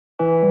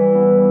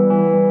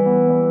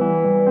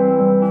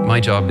My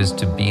job is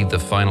to be the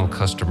final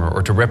customer,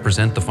 or to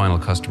represent the final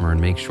customer,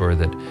 and make sure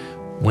that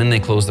when they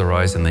close their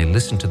eyes and they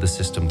listen to the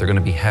system, they're going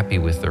to be happy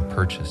with their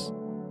purchase.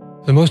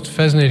 The most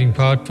fascinating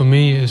part for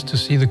me is to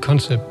see the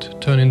concept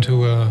turn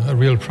into a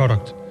real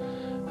product,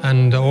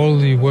 and all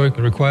the work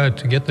required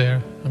to get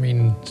there. I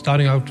mean,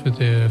 starting out with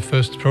the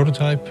first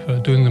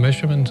prototype, doing the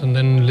measurements, and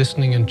then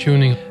listening and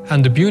tuning.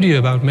 And the beauty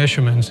about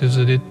measurements is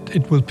that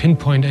it will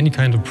pinpoint any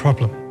kind of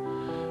problem.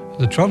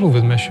 The trouble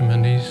with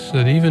measurement is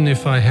that even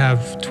if I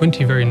have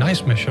 20 very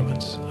nice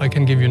measurements, I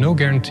can give you no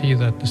guarantee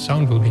that the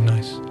sound will be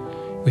nice.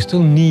 We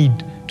still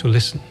need to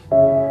listen.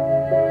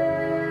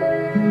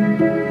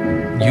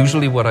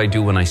 Usually what I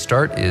do when I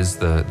start is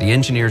the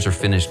engineers are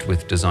finished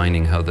with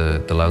designing how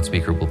the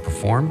loudspeaker will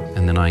perform,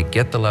 and then I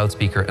get the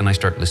loudspeaker and I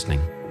start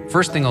listening.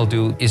 First thing I'll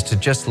do is to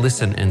just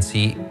listen and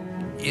see,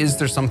 is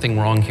there something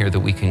wrong here that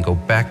we can go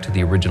back to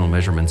the original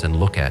measurements and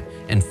look at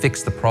and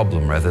fix the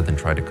problem rather than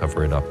try to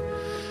cover it up.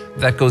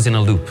 That goes in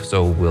a loop,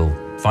 so we'll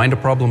find a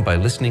problem by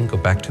listening, go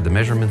back to the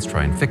measurements,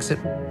 try and fix it.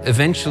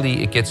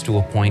 Eventually it gets to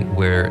a point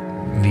where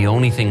the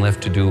only thing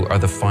left to do are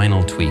the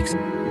final tweaks.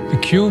 The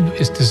cube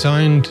is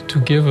designed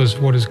to give us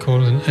what is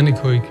called an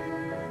anechoic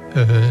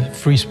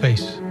free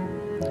space.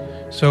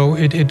 So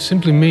it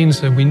simply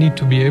means that we need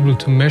to be able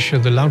to measure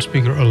the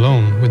loudspeaker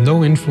alone, with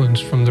no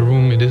influence from the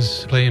room it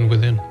is playing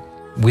within.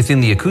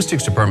 Within the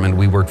acoustics department,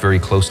 we work very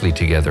closely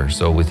together.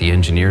 So with the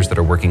engineers that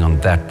are working on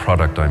that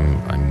product,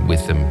 I'm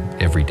with them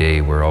every day.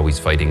 We're always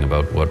fighting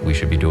about what we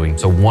should be doing.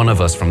 So one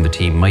of us from the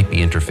team might be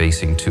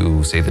interfacing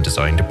to, say, the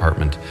design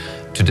department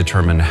to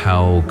determine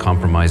how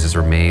compromises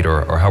are made,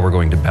 or how we're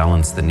going to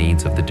balance the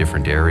needs of the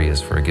different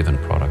areas for a given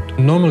product.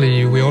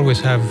 Normally, we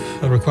always have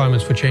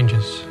requirements for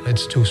changes.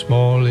 It's too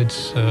small,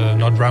 it's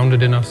not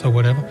rounded enough or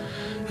whatever.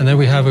 And then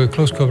we have a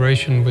close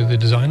cooperation with the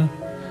designer,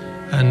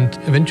 and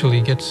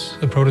eventually gets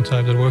a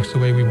prototype that works the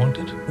way we want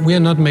it. We are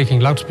not making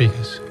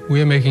loudspeakers,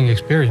 we are making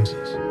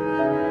experiences.